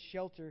into a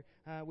shelter.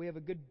 We have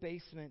a good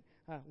basement.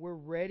 We're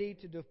ready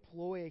to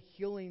deploy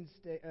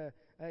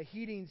a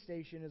heating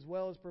station, as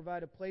well as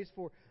provide a place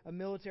for a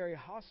military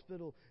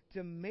hospital.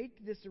 To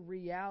make this a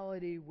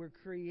reality, we're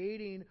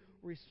creating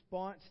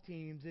response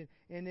teams.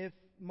 And if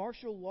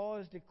martial law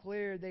is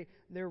declared,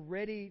 they're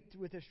ready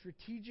with a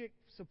strategic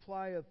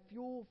supply of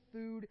fuel,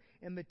 food,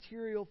 and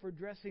material for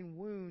dressing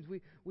wounds.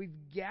 We've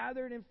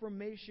gathered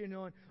information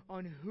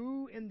on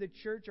who in the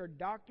church are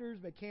doctors,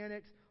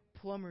 mechanics,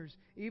 plumbers,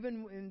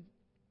 even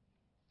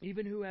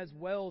who has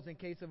wells in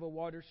case of a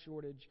water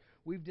shortage.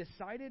 We've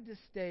decided to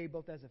stay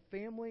both as a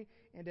family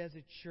and as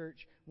a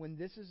church. When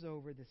this is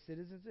over, the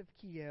citizens of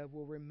Kiev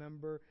will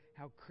remember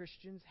how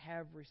Christians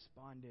have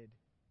responded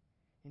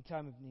in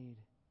time of need.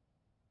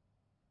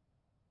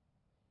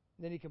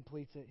 Then he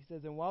completes it. He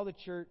says, and while the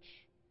church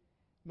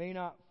may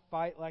not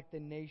fight like the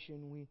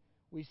nation,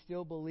 we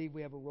still believe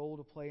we have a role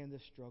to play in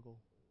this struggle.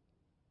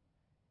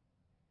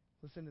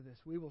 Listen to this.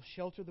 We will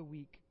shelter the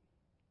weak,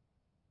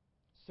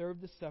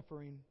 serve the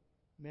suffering,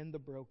 mend the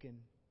broken.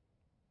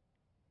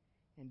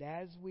 And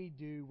as we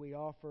do, we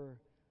offer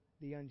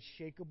the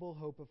unshakable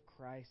hope of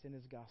Christ and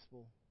His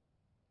gospel.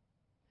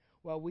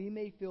 While we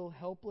may feel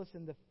helpless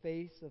in the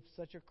face of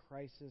such a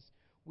crisis,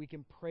 we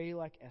can pray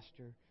like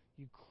Esther.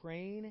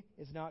 Ukraine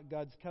is not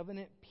God's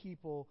covenant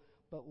people,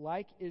 but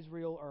like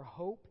Israel, our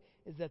hope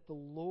is that the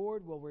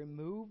Lord will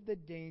remove the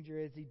danger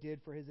as He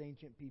did for His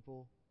ancient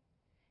people.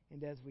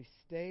 And as we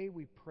stay,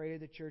 we pray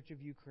the Church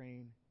of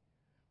Ukraine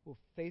will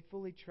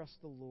faithfully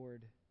trust the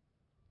Lord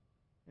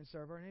and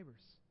serve our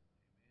neighbors.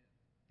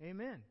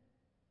 Amen.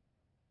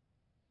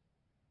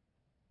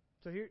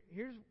 So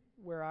here's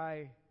where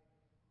I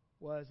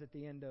was at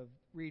the end of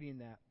reading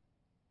that.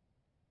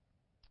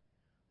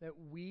 That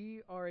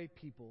we are a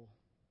people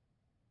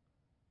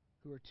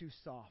who are too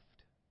soft.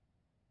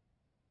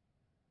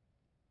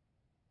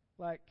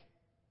 Like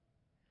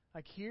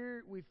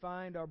here we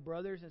find our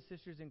brothers and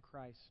sisters in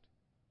Christ,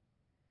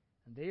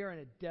 and they are in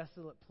a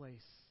desolate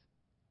place.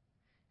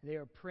 They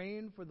are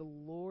praying for the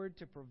Lord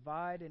to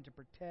provide and to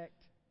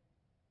protect.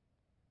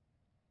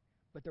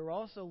 But they're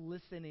also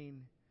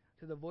listening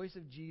to the voice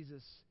of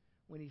Jesus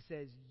when He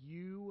says,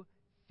 you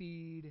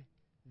feed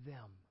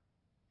them.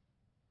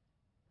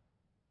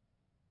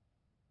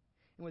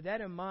 And with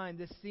that in mind,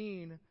 this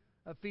scene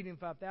of feeding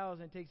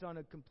 5,000 takes on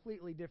a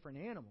completely different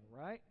animal,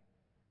 right?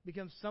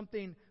 Becomes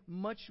something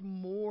much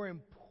more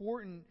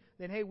important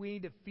than, hey, we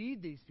need to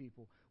feed these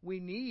people. We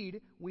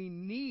need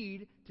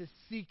to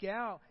seek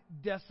out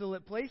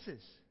desolate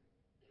places.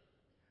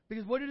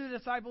 Because what do the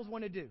disciples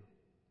want to do?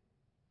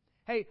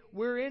 Hey,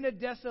 we're in a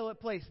desolate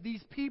place.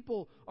 These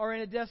people are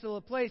in a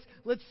desolate place.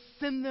 Let's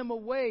send them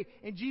away.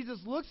 And Jesus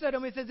looks at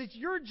them and says, it's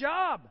your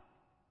job.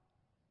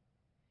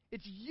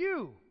 It's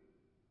you.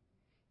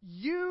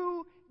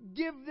 You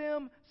give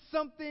them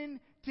something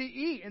to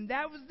eat. And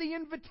that was the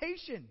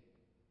invitation.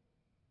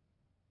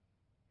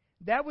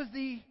 That was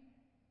the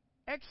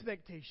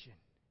expectation.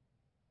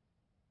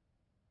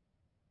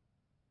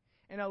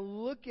 And I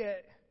look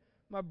at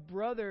my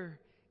brother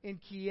in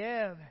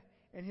Kiev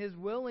and his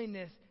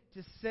willingness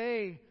to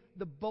say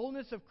the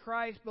boldness of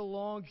Christ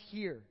belongs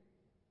here.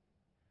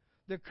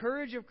 The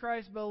courage of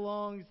Christ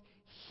belongs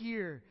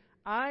here.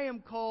 I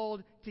am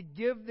called to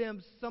give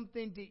them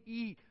something to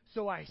eat,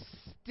 so I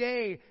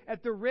stay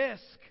at the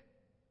risk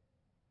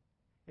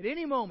at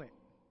any moment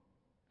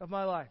of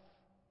my life.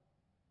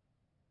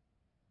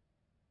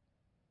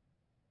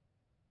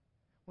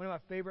 One of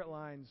my favorite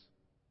lines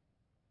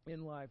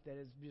in life that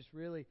has just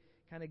really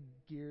kind of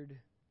geared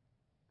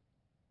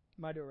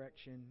my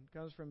direction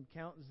comes from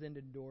Count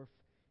Zinzendorf,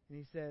 and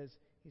he says,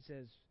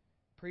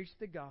 preach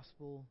the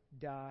gospel,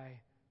 die,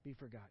 be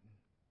forgotten.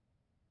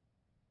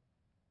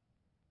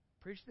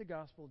 Preach the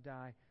gospel,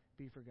 die,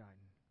 be forgotten.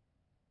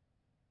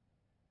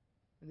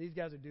 And these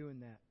guys are doing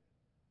that.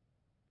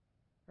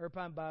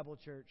 Irvine Bible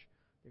Church,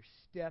 they're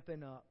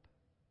stepping up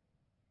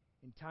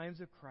in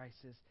times of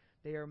crisis.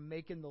 They are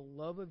making the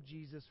love of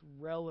Jesus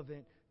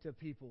relevant to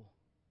people.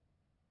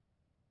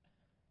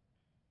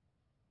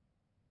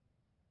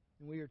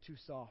 And we are too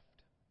soft.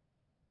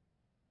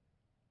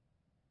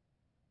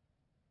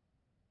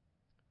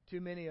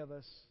 Too many of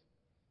us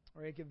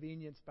are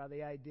inconvenienced by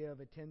the idea of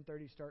a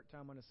 10:30 start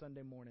time on a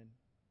Sunday morning.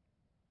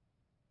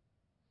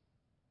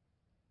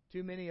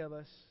 Too many of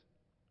us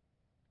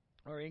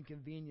are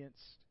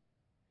inconvenienced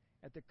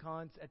at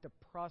the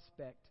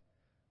prospect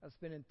of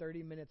spending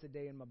 30 minutes a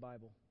day in my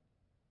Bible.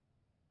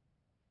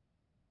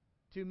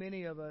 Too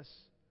many of us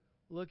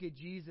look at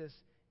Jesus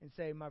and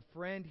say, my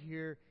friend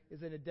here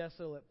is in a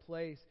desolate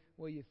place.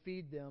 Will you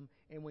feed them?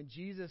 And when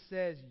Jesus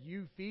says,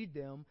 you feed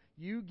them,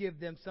 you give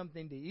them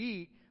something to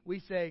eat, we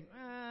say,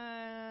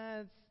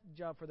 it's a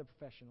job for the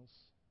professionals.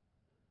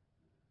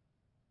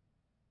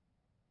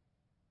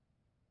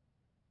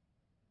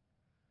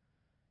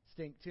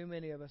 Stink, too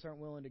many of us aren't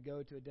willing to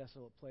go to a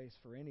desolate place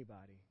for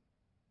anybody.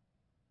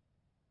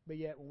 But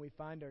yet, when we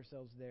find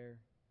ourselves there,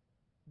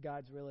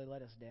 God's really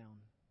let us down.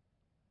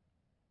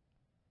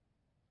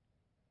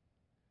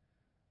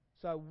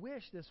 So I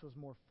wish this was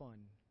more fun.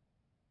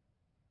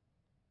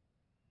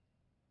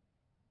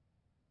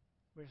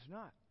 But it's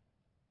not.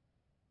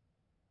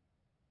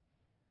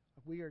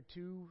 We are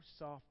too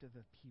soft of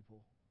a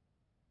people.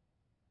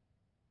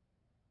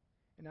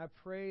 And I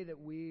pray that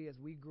we, as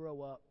we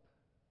grow up,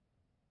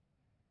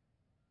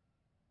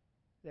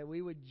 that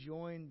we would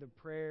join the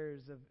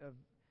prayers of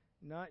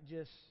not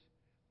just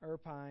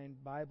Irpine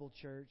Bible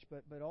Church,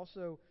 but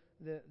also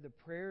the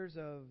prayers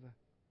of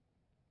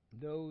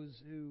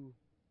those who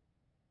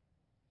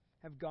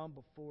have gone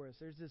before us.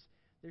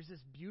 There's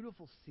this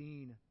beautiful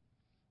scene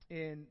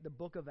in the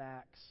book of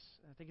Acts.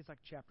 I think it's like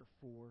chapter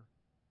 4.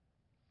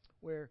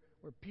 Where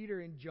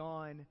Peter and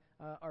John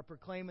are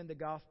proclaiming the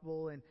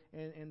gospel, and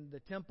the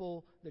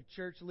temple, the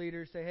church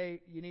leaders say,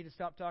 hey, you need to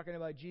stop talking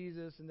about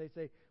Jesus. And they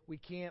say, we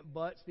can't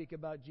but speak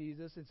about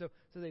Jesus. And so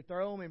they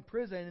throw them in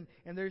prison.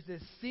 And there's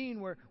this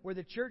scene where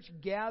the church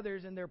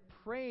gathers and they're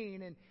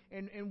praying.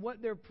 And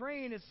what they're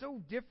praying is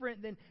so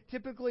different than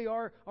typically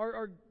our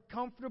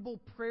comfortable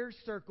prayer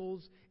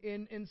circles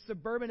in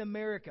suburban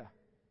America.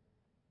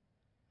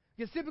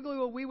 Because typically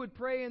what we would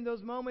pray in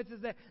those moments is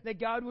that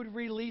God would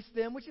release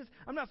them, which is,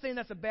 I'm not saying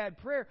that's a bad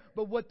prayer,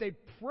 but what they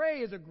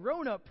pray is a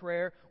grown-up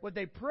prayer. What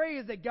they pray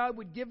is that God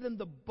would give them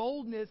the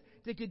boldness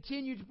to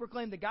continue to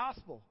proclaim the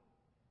gospel.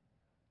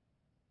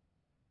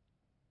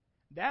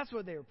 That's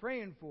what they were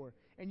praying for.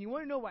 And you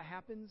want to know what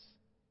happens?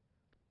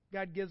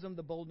 God gives them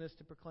the boldness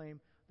to proclaim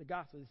the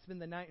gospel. They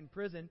spend the night in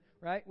prison,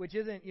 right? Which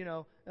isn't,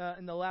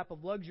 in the lap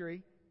of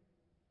luxury.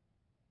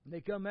 And they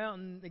come out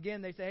and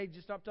again they say, hey,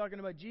 just stop talking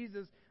about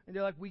Jesus. And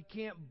they're like, we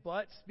can't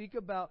but speak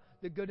about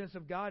the goodness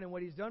of God and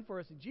what He's done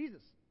for us in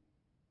Jesus.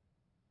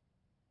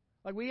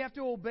 Like we have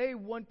to obey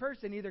one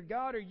person, either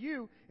God or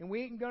you, and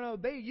we ain't going to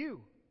obey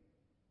you.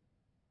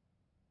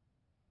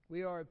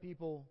 We are a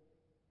people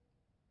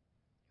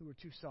who are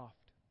too soft.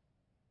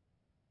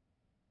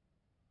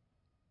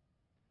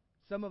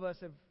 Some of us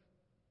have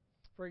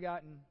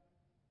forgotten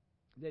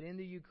that in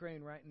the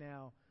Ukraine right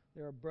now,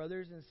 there are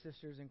brothers and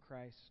sisters in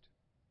Christ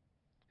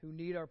who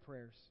need our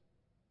prayers.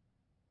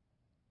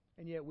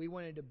 And yet we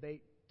want to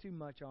debate too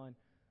much on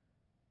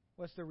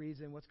what's the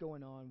reason, what's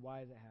going on, why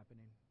is it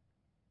happening.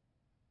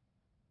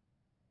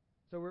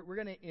 So we're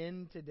going to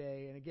end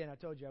today. And again, I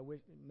told you, I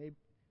wish maybe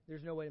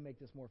there's no way to make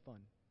this more fun.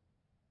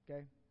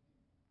 Okay?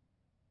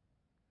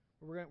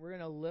 We're going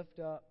to lift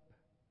up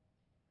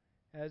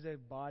as a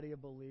body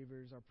of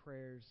believers our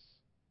prayers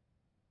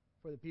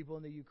for the people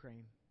in the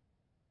Ukraine.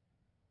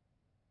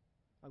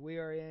 Like we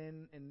are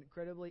in an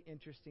incredibly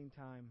interesting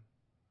time.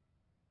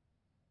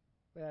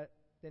 But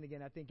then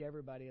again, I think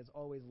everybody has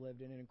always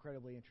lived in an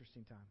incredibly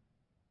interesting time.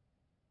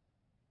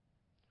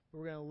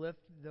 We're going to lift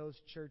those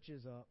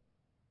churches up.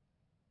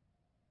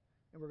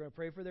 And we're going to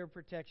pray for their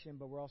protection,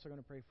 but we're also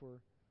going to pray for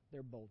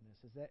their boldness.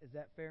 Is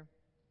that fair?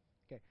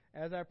 Okay.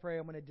 As I pray,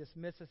 I'm going to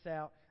dismiss us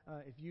out.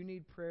 If you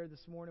need prayer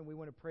this morning, we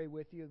want to pray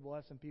with you. We'll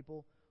have some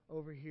people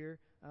over here.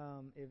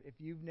 If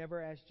you've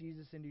never asked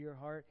Jesus into your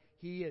heart,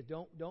 He is.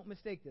 Don't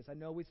mistake this. I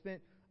know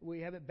we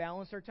haven't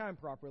balanced our time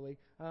properly,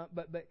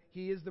 but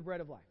He is the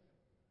bread of life.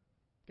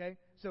 Okay?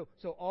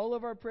 So all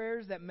of our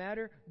prayers that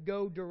matter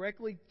go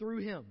directly through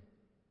Him.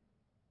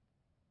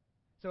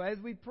 So as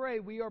we pray,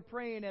 we are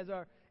praying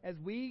as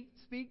we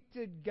speak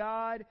to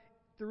God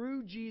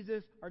through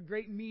Jesus, our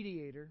great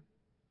mediator,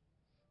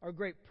 our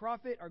great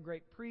prophet, our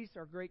great priest,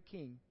 our great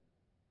king.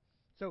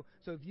 So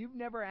if you've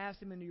never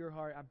asked Him into your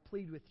heart, I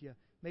plead with you,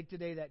 make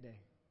today that day.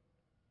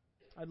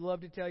 I'd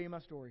love to tell you my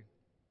story.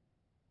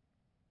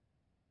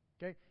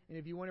 Okay? And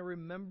if you want to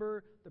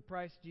remember the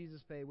price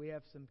Jesus paid, we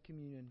have some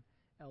communion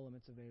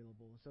elements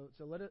available.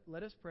 So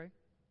let us pray.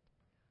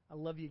 I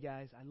love you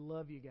guys. I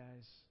love you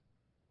guys.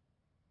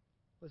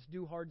 Let's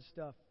do hard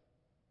stuff.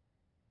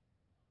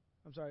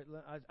 I'm sorry,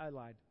 I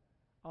lied.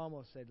 I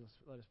almost said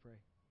let us pray.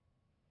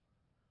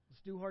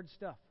 Let's do hard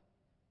stuff.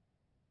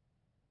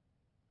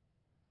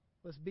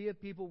 Let's be a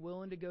people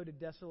willing to go to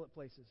desolate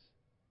places.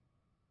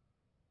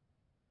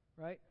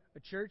 Right? A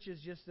church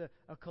is just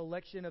a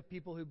collection of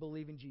people who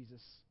believe in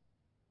Jesus.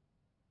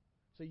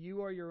 So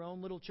you are your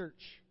own little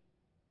church.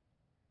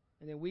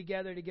 And then we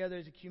gather together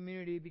as a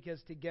community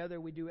because together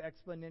we do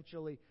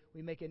exponentially.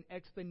 We make an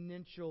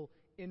exponential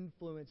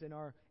influence in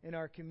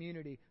our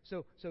community.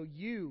 So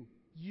you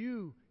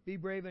be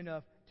brave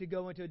enough to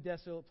go into a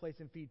desolate place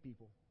and feed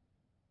people.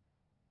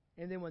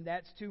 And then when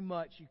that's too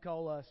much, you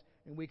call us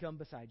and we come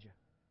beside you.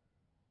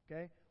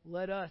 Okay?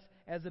 Let us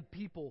as a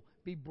people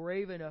be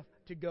brave enough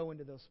to go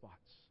into those spots.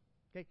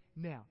 Okay?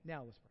 Now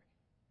let's pray.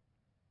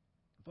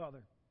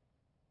 Father,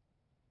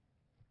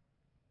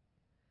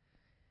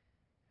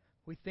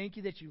 we thank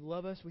You that You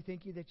love us. We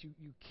thank You that you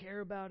care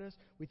about us.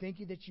 We thank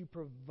You that You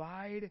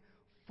provide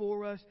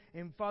for us.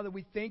 And Father,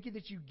 we thank You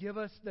that You give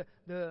us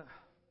the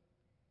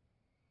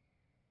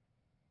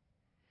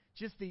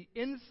just the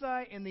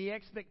insight and the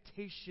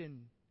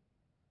expectation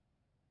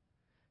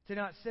to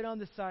not sit on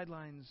the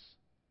sidelines.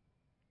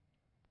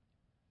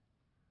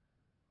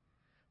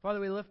 Father,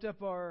 we lift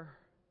up our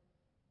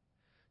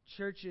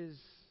churches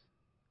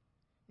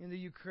in the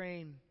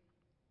Ukraine.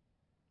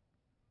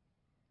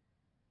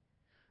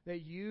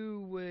 that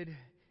you would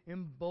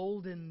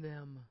embolden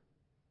them.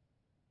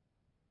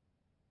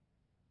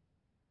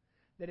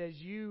 That as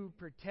you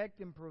protect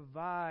and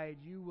provide,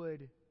 you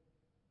would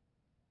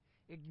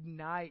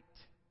ignite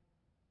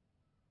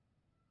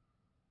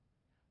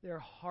their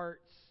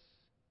hearts.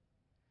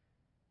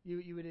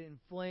 You would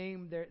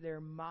inflame their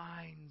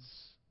minds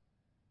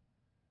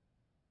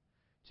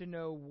to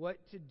know what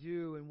to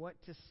do and what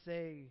to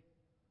say.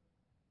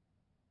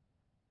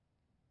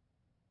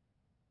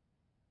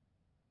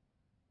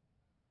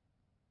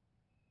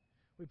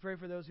 We pray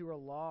for those who are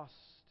lost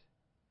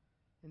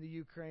in the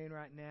Ukraine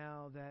right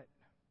now, that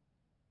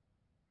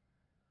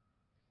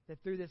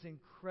through this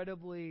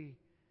incredibly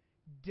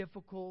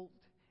difficult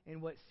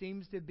and what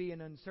seems to be an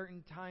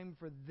uncertain time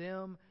for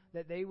them,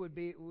 that they would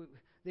be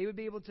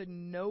able to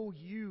know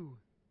you.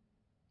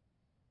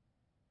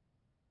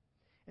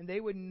 And they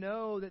would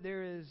know that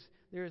there is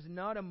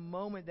not a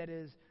moment that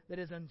is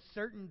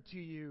uncertain to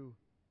you.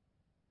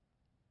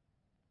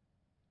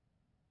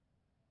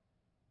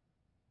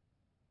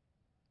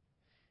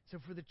 So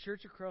for the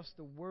church across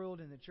the world,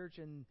 and the church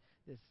in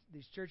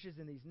these churches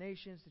in these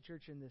nations, the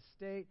church in this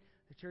state,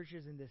 the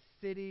churches in this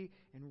city,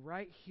 and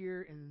right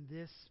here in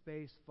this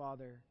space,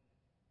 Father,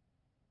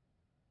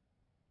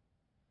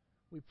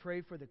 we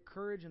pray for the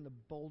courage and the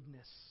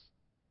boldness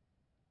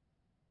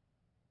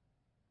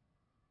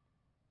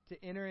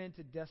to enter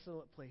into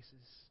desolate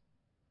places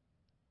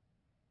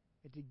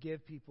and to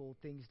give people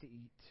things to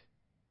eat.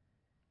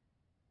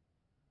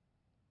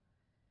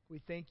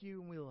 We thank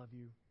you and we love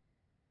you.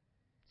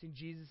 It's in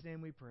Jesus'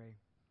 name we pray.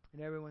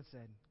 And everyone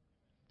said,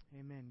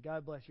 amen.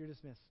 God bless. You're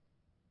dismissed.